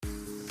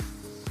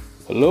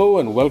Hello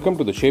and welcome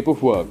to The Shape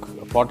of Work,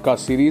 a podcast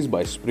series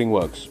by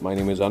Springworks. My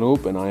name is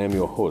Anup and I am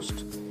your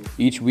host.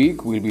 Each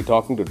week, we'll be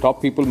talking to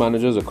top people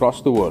managers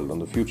across the world on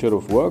the future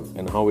of work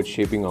and how it's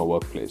shaping our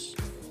workplace.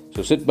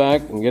 So sit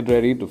back and get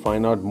ready to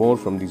find out more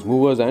from these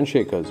movers and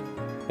shakers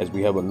as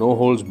we have a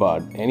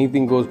no-holds-barred,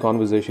 anything-goes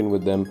conversation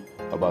with them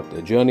about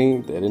their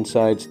journey, their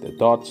insights, their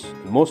thoughts,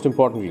 and most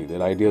importantly,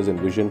 their ideas and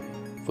vision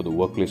for the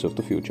workplace of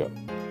the future.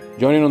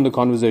 Join in on the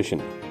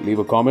conversation, leave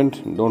a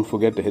comment, and don't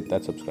forget to hit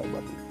that subscribe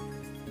button.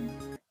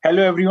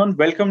 Hello everyone,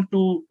 welcome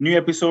to new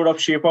episode of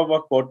Shape of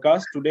Work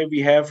podcast. Today we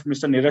have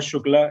Mr. Niraj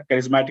Shukla,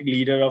 charismatic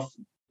leader of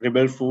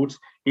Rebel Foods.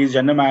 He is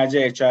General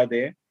Manager HR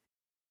there.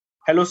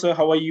 Hello sir,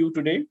 how are you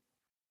today?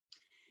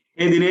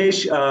 Hey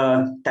Dinesh,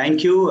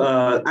 thank you.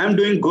 I'm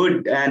doing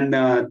good and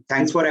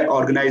thanks for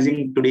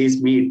organizing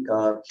today's meet.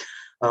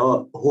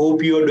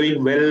 Hope you are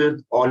doing well.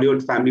 All your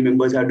family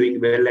members are doing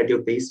well at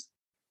your place.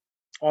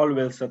 All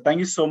well, sir. Thank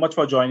you so much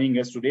for joining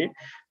us today.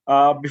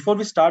 Before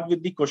we start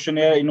with the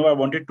questionnaire, I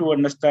wanted to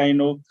understand,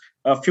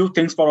 a few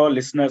things for our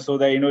listeners so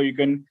that, you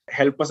can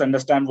help us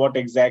understand what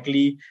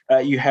exactly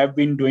you have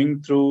been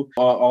doing through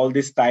all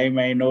this time.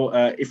 I know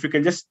if you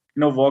can just,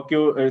 walk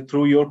you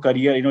through your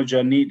career,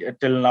 journey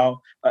till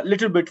now, a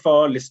little bit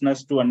for our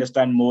listeners to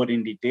understand more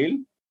in detail.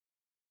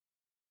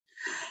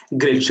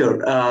 Great, sure.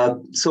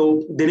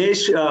 So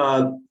Dinesh,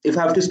 if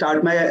I have to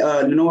start my,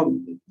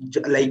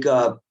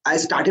 I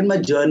started my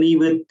journey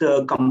with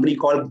a company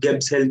called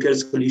Gibbs Healthcare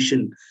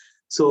Solution.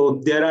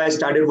 So there I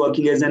started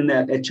working as an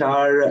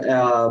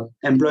HR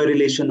employee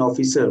relation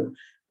officer.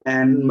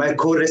 And my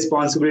core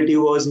responsibility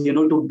was,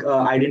 to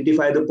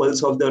identify the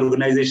pulse of the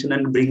organization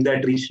and bring that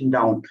attrition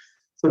down.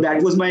 So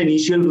that was my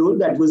initial role.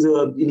 That was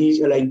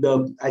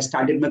I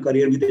started my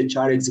career with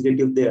HR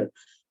executive there.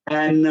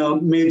 And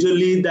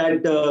majorly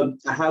that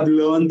I have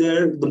learned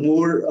there, the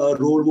more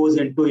role was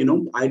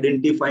into,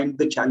 identifying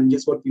the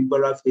challenges what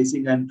people are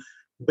facing and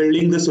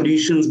building the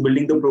solutions,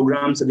 building the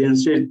programs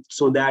against it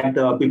so that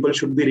people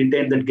should be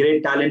retained, that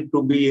great talent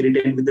to be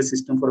retained with the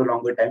system for a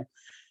longer time.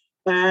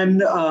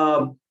 And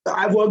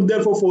I worked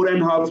there for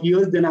 4.5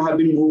 years. Then I have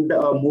been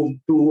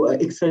moved to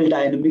Excel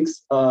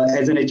Dynamics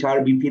as an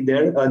HR VP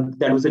there.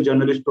 That was a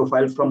journalist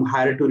profile from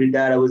hire to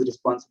retire. I was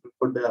responsible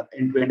for the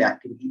end-to-end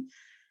activity.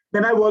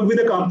 Then I worked with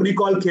a company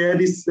called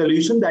This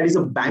Solution, that is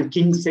a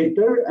banking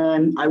sector.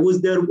 And I was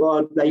there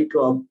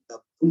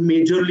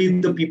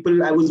majorly the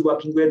people I was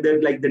working with,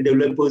 they're like the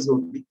developers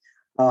only.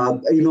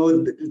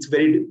 It's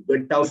very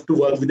tough to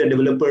work with a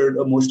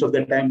developer most of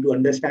the time to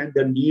understand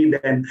their need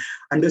and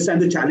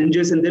understand the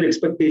challenges and their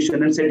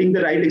expectation and setting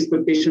the right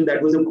expectation.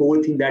 That was a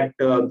core thing that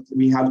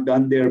we have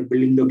done there,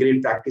 building the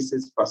great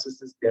practices,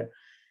 processes there.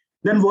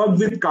 Then worked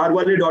with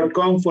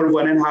carvale.com for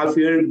 1.5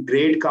 years,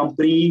 great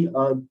company.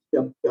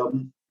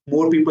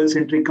 More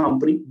people-centric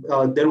company.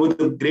 There was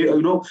a great,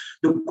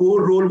 the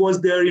core role was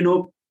there,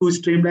 to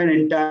streamline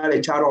entire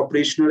HR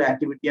operational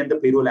activity and the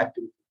payroll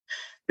activity.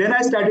 Then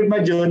I started my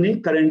journey.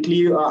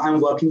 Currently,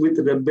 I'm working with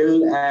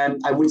Rebel,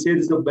 and I would say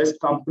this is the best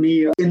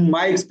company. In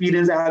my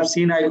experience, I have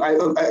seen, I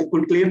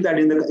could claim that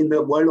in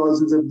the world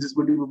also, this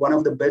would be one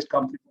of the best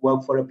companies to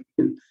work for a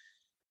people.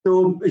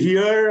 So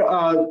here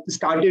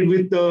started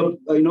with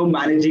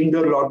managing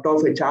the lot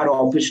of HR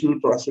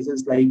operational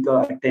processes like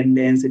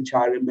attendance,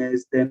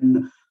 HRMS,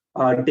 then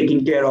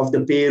taking care of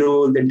the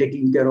payroll, then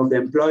taking care of the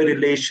employee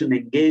relation,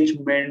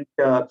 engagement.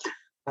 So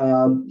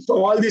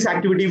all this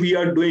activity we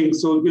are doing.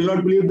 So you will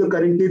not believe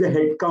currently the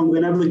headcount.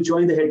 When I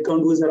joined, the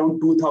headcount was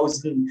around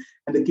 2,000,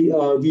 and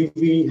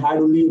we had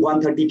only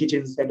 130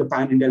 kitchens at a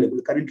pan India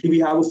level. Currently, we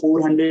have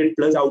 400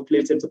 plus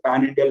outlets at the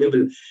pan India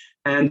level,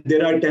 and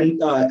there are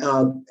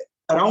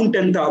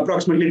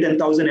approximately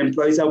 10,000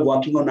 employees are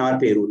working on our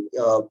payroll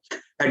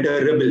at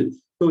a Rebel.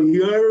 So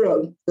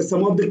here,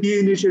 some of the key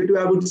initiatives,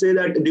 I would say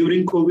that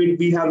during COVID,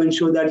 we have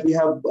ensured that we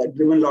have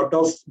driven a lot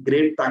of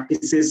great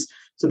practices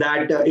so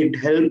that it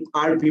helped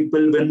our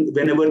people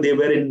whenever they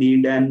were in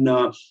need. And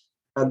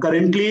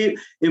currently,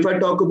 if I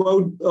talk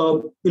about,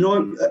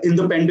 in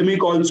the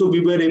pandemic also,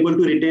 we were able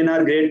to retain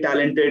our great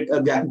talent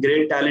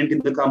in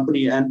the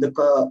company, and the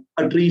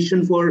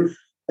attrition for,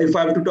 if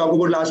I have to talk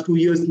about last 2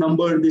 years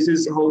number, this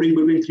is hovering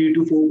between 3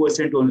 to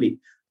 4% only.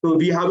 So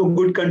we have a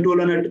good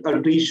control on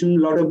attrition,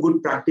 a lot of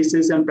good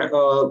practices and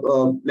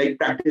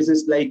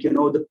practices like,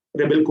 the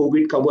Rebel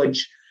COVID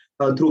coverage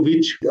through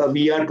which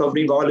we are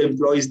covering all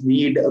employees'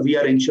 need. We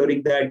are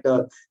ensuring that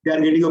they are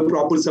getting a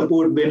proper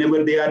support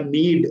whenever they are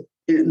need.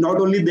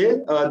 Not only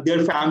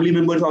their family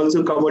members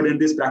also covered in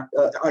this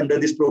under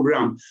this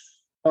program.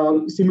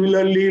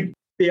 Similarly,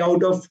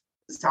 payout of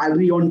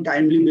salary on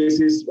timely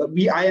basis.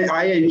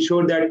 I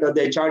ensure that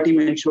the HR team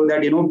ensure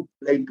that,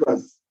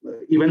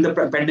 even the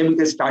pandemic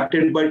has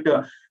started, but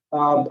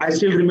I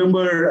still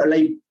remember,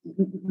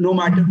 no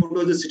matter what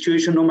was the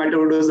situation, no matter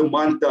what was the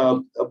month,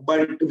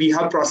 but we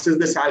have processed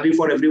the salary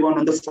for everyone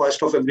on the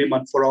first of every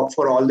month for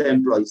all the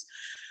employees.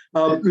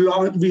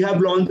 We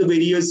have launched the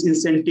various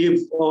incentive,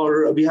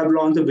 or we have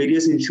launched the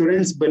various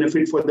insurance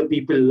benefit for the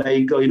people,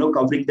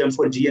 covering them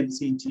for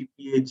GMC,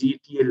 GPA,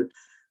 GTL.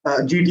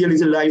 GTL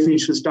is a life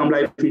insurance, term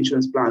life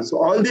insurance plan.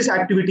 So all these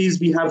activities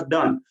we have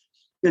done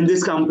in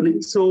this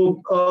company.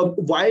 So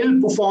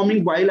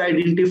while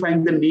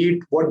identifying the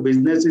need, what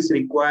business is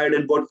required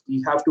and what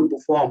we have to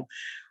perform,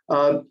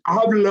 I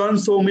have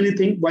learned so many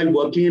things while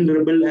working in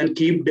Rebel and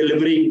keep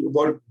delivering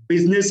what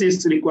business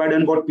is required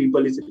and what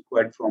people is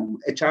required from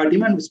HR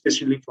team and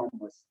especially from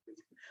us.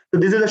 So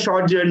this is a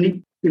short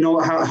journey,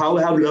 how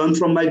I have learned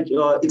from my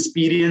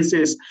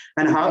experiences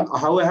and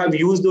how I have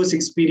used those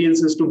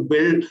experiences to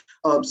build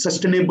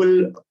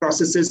sustainable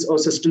processes or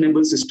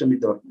sustainable system in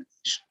the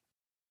organization.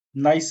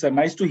 Nice,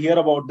 nice to hear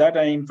about that.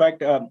 And in fact,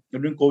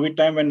 during COVID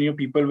time, when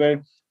people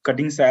were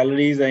cutting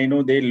salaries, they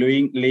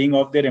laying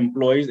off their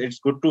employees. It's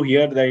good to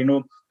hear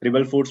that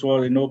Rebel Foods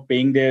was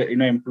paying their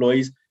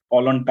employees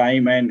all on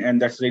time, and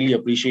that's really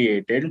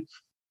appreciated.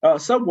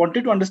 Sir,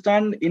 wanted to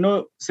understand,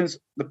 since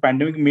the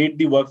pandemic made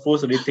the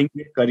workforce rethink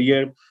their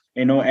career,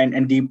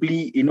 and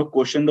deeply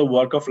question the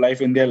work of life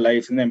in their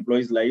lives, in the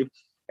employees' life.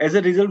 As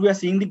a result, we are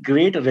seeing the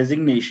great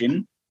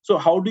resignation. So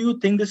how do you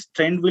think this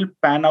trend will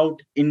pan out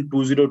in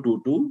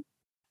 2022?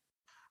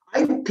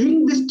 I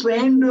think this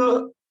trend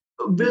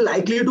will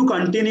likely to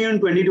continue in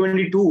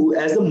 2022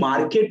 as the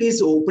market is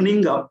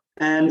opening up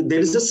and there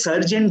is a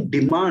surge in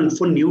demand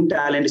for new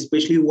talent,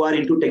 especially who are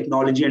into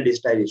technology and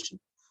digitization.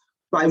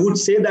 So I would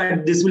say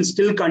that this will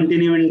still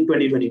continue in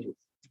 2022.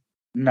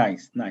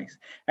 Nice.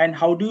 And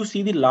how do you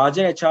see the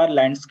larger HR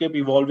landscape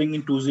evolving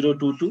in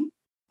 2022?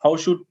 How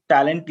should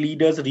talent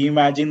leaders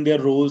reimagine their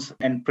roles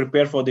and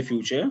prepare for the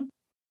future?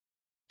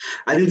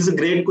 I think this is a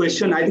great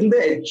question. I think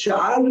the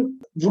HR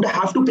would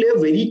have to play a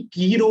very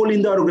key role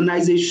in the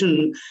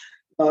organization.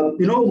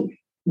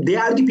 They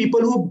are the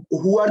people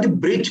who are the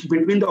bridge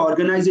between the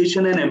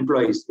organization and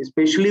employees,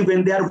 especially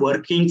when they are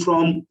working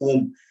from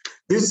home.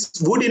 This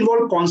would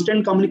involve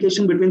constant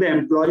communication between the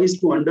employees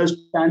to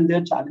understand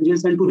their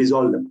challenges and to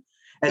resolve them.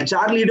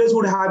 HR leaders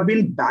would have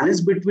been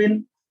balanced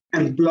between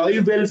employee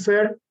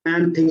welfare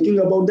and thinking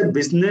about the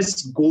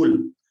business goal.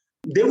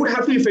 They would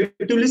have to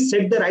effectively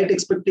set the right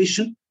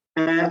expectation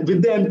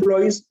with the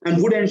employees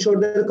and would ensure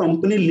that the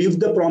company lives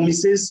the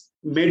promises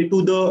made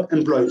to the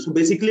employees. So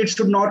basically, it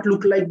should not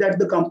look like that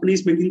the company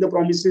is making the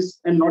promises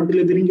and not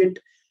delivering it.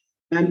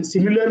 And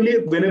similarly,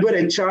 whenever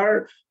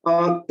HR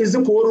is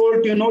the core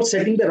role to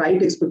setting the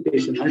right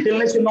expectation. Until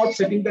unless you're not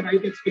setting the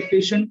right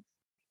expectation,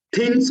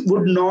 things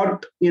would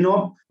not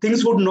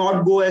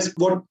go as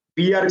what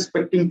we are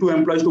expecting to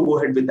employees to go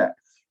ahead with that.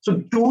 So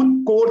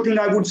two core thing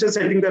I would say,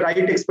 setting the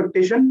right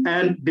expectation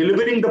and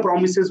delivering the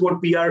promises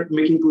what we are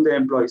making to the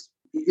employees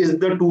is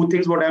the two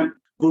things what I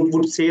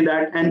would say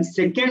that. And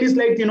second is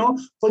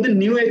for the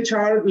new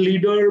HR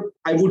leader,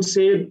 I would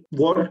say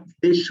what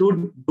they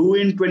should do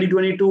in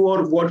 2022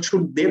 or what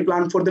should they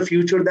plan for the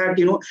future that,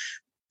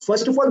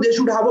 first of all, they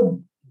should have a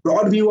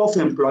broad view of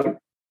employee,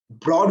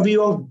 broad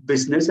view of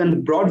business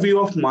and broad view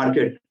of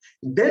market.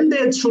 Then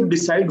they should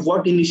decide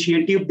what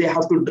initiative they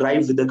have to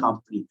drive with the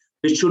company.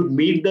 It should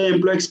meet the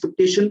employee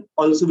expectation.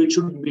 Also, it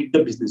should meet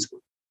the business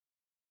goal.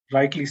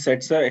 Rightly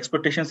said, sir.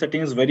 Expectation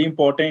setting is very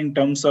important in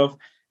terms of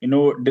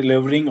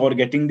delivering or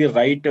getting the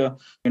right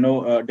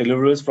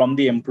deliverables from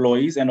the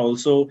employees, and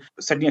also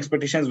setting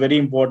expectations is very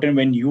important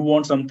when you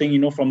want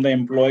something from the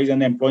employees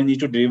and the employees need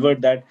to deliver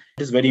that.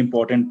 It is very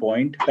important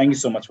point. Thank you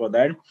so much for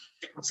that.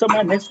 So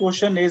my next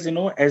question is,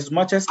 as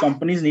much as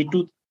companies need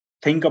to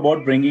think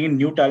about bringing in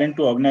new talent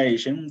to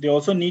organization, they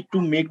also need to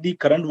make the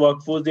current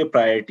workforce their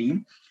priority.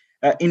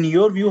 In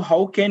your view,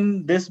 how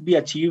can this be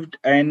achieved,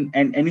 and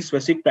any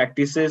specific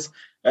practices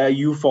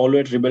you follow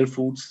at Rebel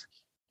Foods?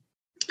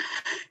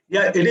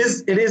 Yeah, it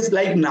is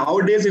like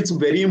nowadays it's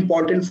very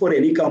important for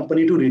any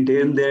company to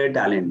retain their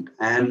talent.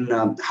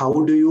 And how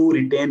do you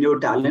retain your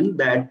talent?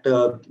 That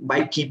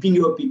by keeping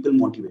your people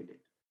motivated,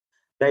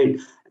 right?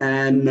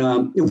 And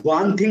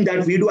one thing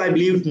that we do, I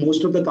believe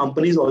most of the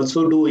companies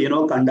also do,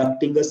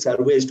 conducting the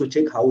surveys to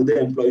check how the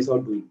employees are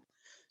doing.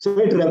 So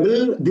at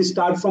Rebel, this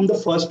starts from the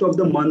first of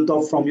the month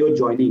from your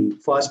joining,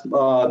 first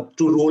to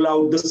roll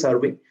out the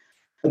survey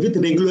with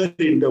regular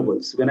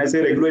intervals. When I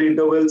say regular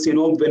intervals,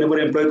 whenever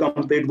employee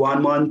complete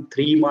 1 month,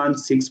 3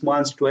 months, 6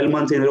 months, 12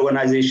 months in the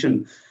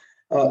organization.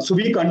 So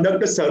we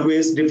conduct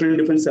surveys,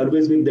 different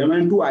surveys with them,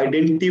 and to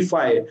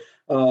identify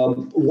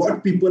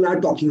what people are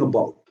talking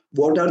about.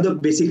 What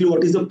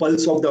is the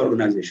pulse of the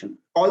organization?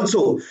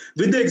 Also,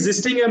 with the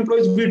existing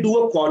employees, we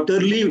do a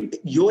quarterly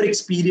your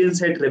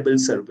experience at Rebel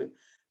survey,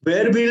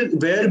 where we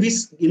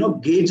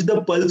gauge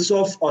the pulse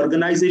of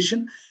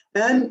organization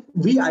and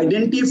we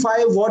identify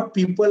what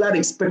people are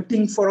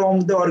expecting from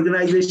the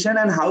organization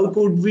and how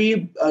could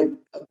we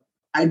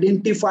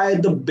identify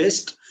the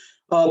best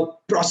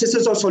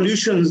processes or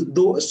solutions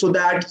so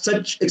that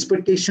such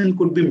expectation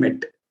could be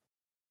met.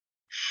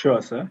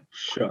 Sure, sir.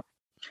 Sure.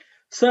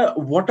 Sir,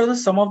 what are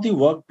some of the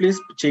workplace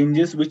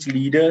changes which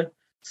leaders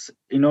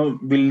will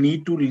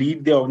need to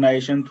lead the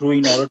organization through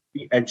in order to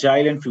be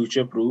agile and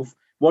future proof?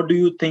 What do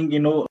you think,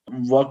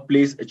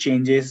 workplace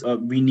changes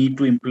we need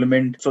to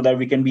implement so that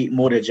we can be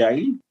more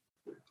agile?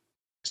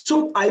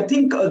 So I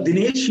think,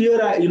 Dinesh,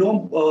 here,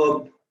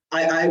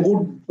 I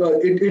would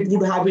it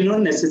would have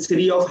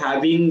necessary of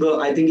having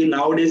I think in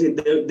nowadays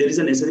there is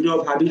a necessity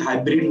of having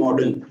hybrid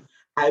model,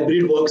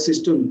 hybrid work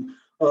system,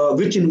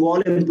 which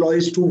involve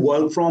employees to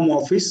work from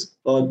office.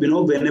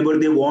 Whenever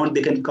they want,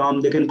 they can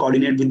come, they can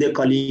coordinate with their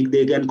colleague,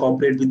 they can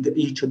cooperate with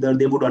each other.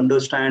 They would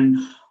understand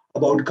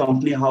about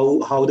company,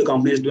 how the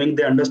company is doing.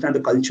 They understand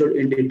the culture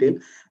in detail,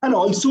 and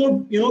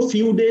also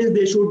few days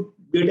they should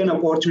get an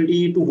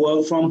opportunity to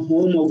work from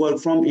home or work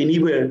from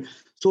anywhere,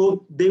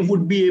 so they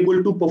would be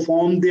able to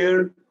perform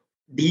their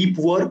deep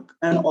work,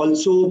 and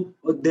also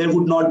there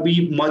would not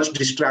be much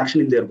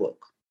distraction in their work.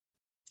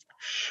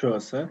 Sure,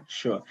 sir.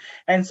 Sure.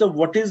 And so,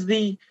 what is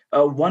the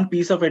one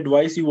piece of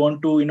advice you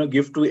want to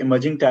give to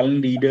emerging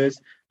talent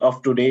leaders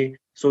of today,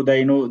 so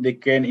that they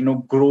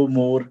can grow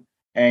more,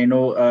 and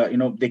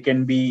they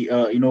can be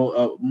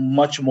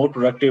much more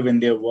productive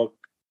in their work?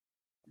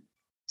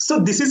 So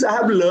this is I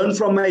have learned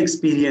from my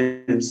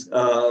experience.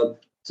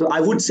 So I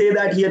would say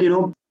that here,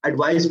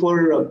 advice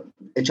for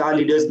HR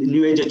leaders,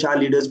 new age HR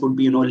leaders would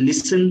be,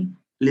 listen,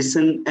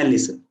 listen, and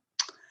listen.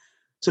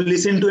 So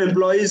listen to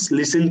employees,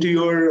 listen to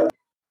your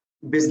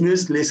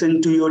business,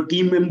 listen to your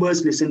team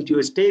members, listen to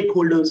your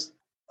stakeholders.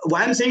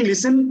 Why I'm saying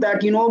listen,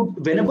 that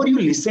whenever you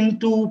listen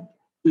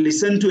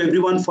to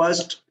everyone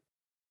first,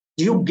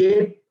 you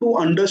get to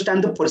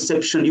understand the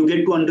perception, you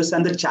get to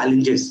understand the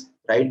challenges,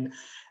 right?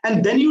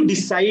 And then you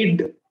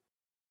decide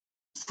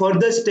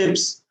further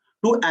steps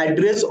to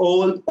address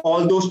all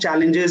those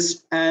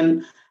challenges.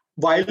 And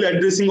while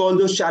addressing all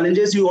those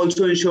challenges, you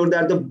also ensure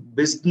that the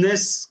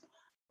business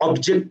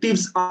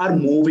objectives are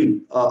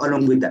moving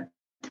along with that.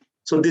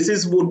 So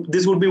this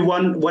would be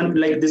one,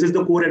 like, this is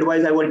the core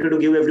advice I wanted to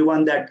give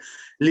everyone, that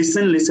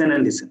listen, listen,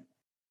 and listen.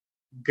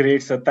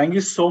 Great, sir. Thank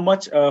you so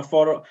much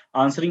for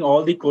answering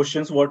all the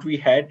questions what we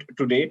had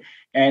today,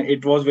 and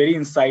it was very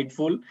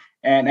insightful.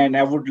 And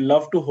I would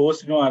love to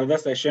host another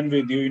session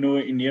with you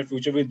in near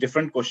future with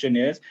different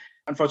questionnaires.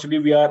 Unfortunately,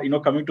 we are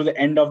coming to the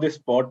end of this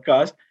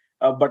podcast.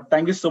 But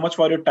thank you so much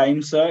for your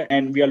time, sir,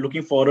 and we are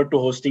looking forward to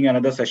hosting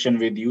another session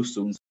with you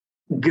soon.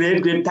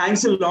 Great, great.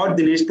 Thanks a lot,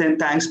 Dinesh. And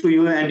thanks to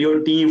you and your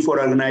team for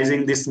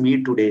organizing this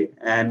meet today.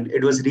 And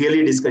it was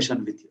really a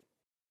discussion with you.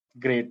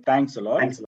 Great. Thanks a lot. Thanks a lot.